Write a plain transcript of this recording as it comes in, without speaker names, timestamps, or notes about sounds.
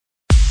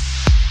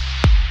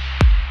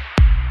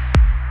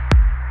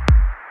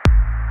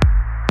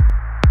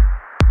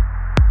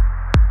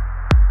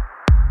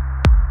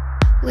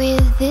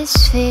this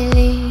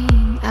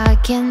feeling I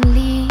can't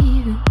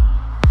leave.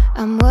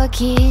 I'm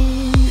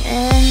walking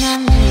and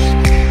I'm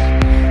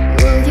dreaming.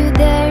 Will you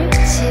dare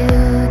to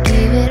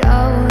give it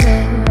over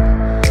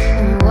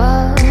and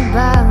walk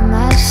by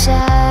my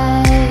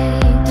side?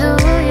 Do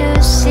you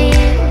see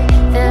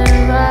the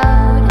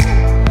road?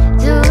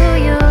 Do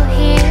you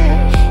hear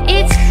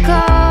it's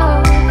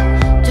cold?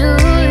 Do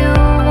you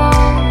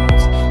want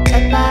a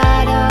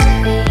part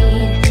of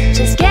it?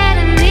 Just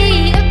getting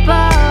me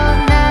above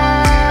now.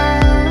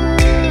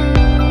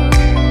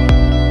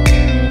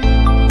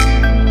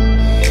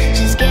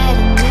 Just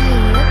getting me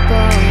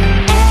above.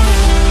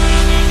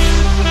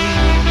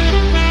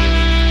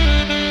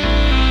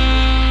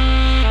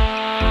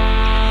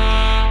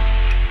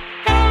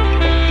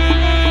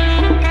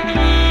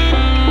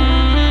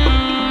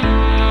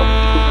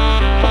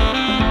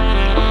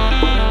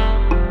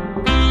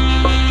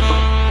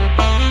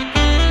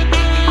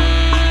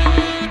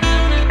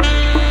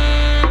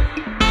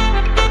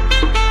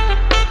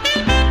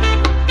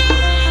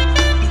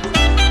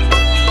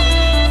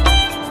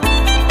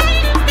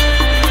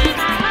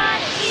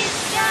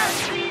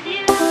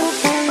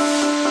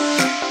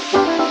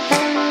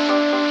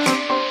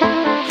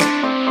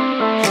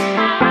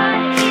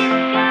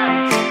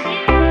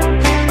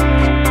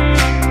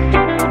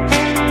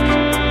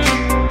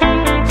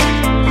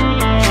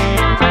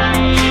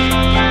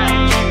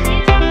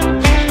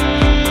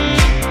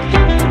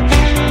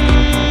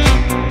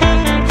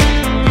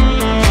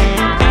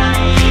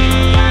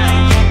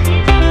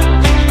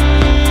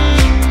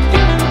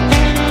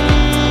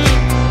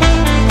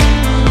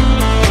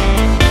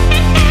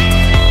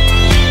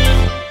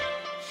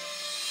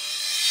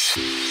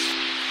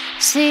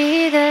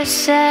 See the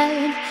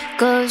sun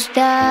goes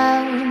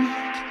down,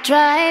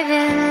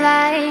 driving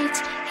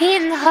lights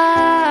in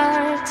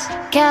hearts,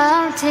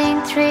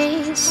 counting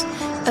trees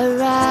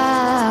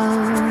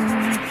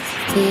around.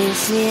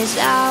 This is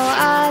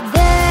our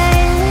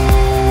day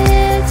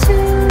to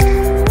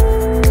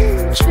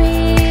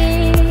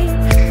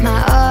dream. My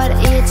heart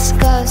it's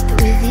cursed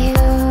with you.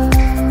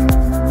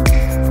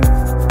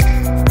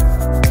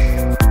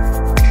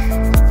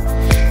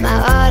 My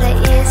heart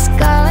is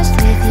cursed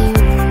with you.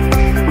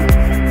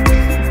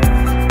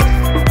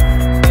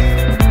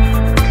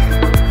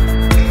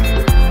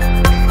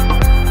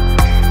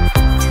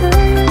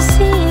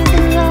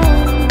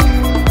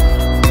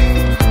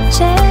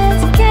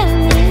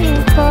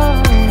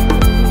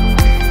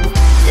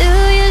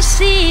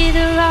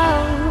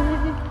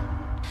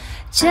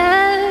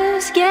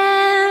 Just get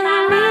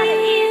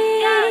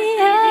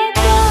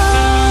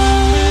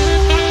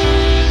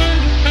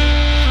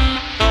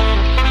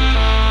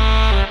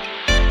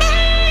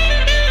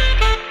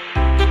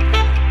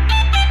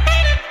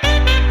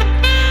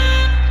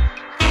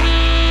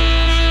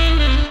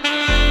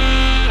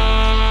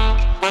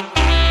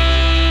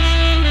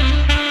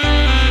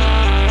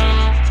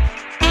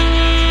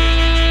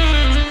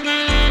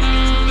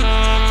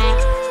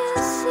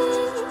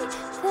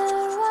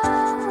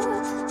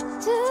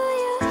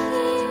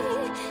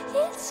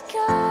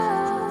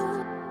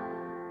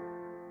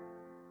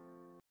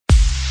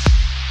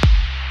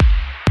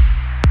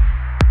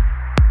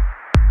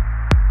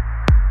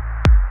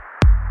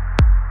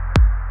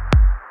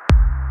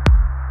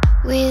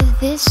with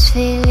this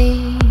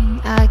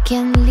feeling I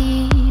can't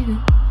leave.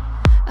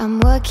 I'm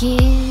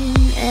walking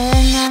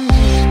and I'm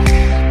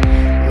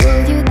dreaming.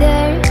 Will you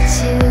dare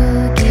to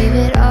give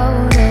it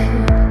over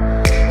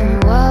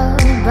and walk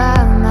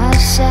by my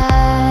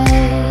side?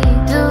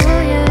 Do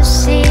you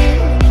see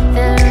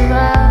the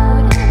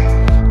road?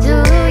 Do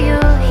you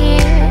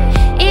hear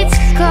it's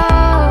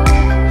cold?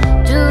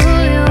 Do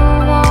you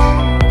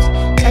want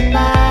a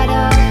part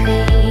of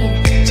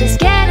it? Just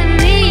getting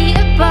me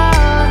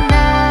above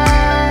now.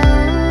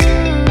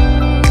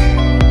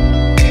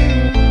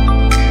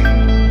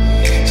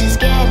 Just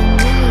getting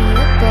me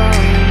above.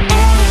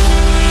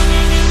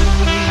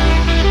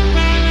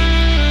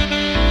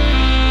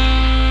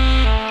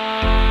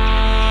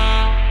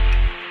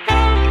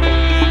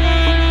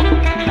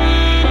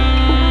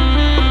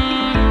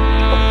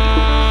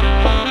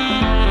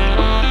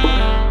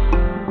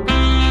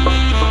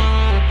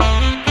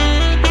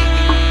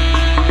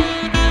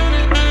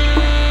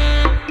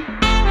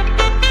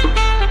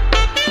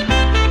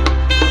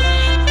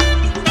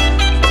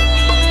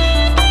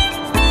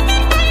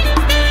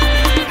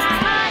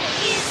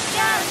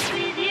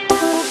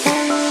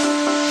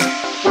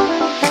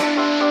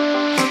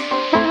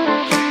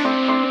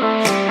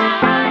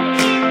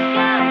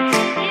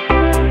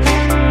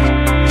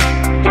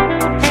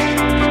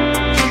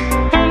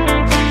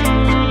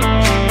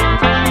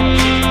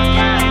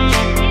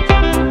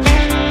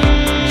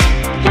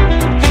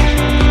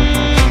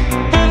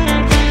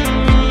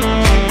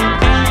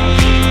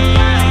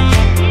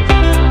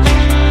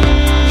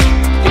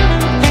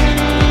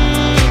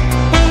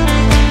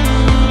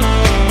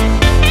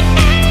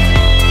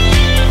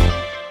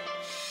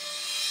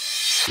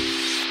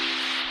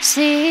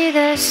 See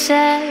the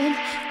sun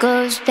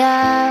goes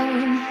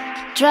down,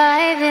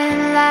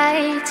 driving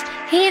lights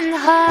in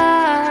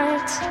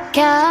hearts,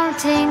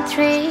 counting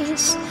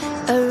trees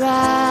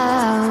around.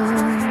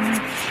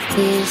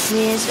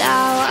 This is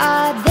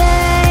our day.